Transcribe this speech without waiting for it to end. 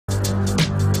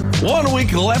1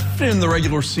 week left in the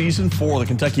regular season for the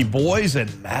Kentucky boys,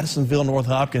 and Madisonville North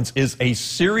Hopkins is a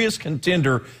serious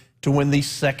contender to win the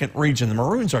second region. The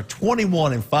Maroons are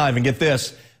 21-5, and get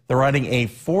this, they're riding a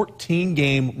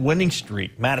 14-game winning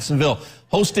streak. Madisonville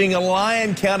hosting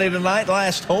Lyon County tonight.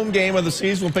 Last home game of the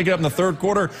season. We'll pick it up in the third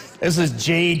quarter. This is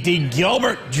J.D.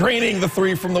 Gilbert draining the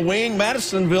three from the wing.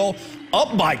 Madisonville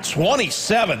up by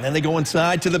 27. Then they go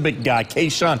inside to the big guy,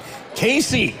 Kayshawn.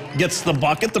 Casey gets the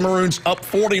bucket. The Maroons up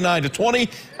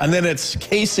 49-20. And then it's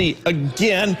Casey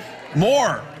again.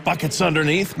 More buckets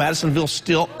underneath. Madisonville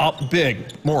still up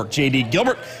big. More J.D.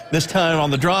 Gilbert, this time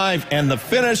on the drive and the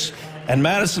finish. And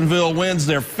Madisonville wins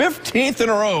their 15th in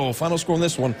a row. Final score on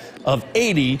this one of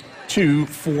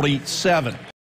 80-47.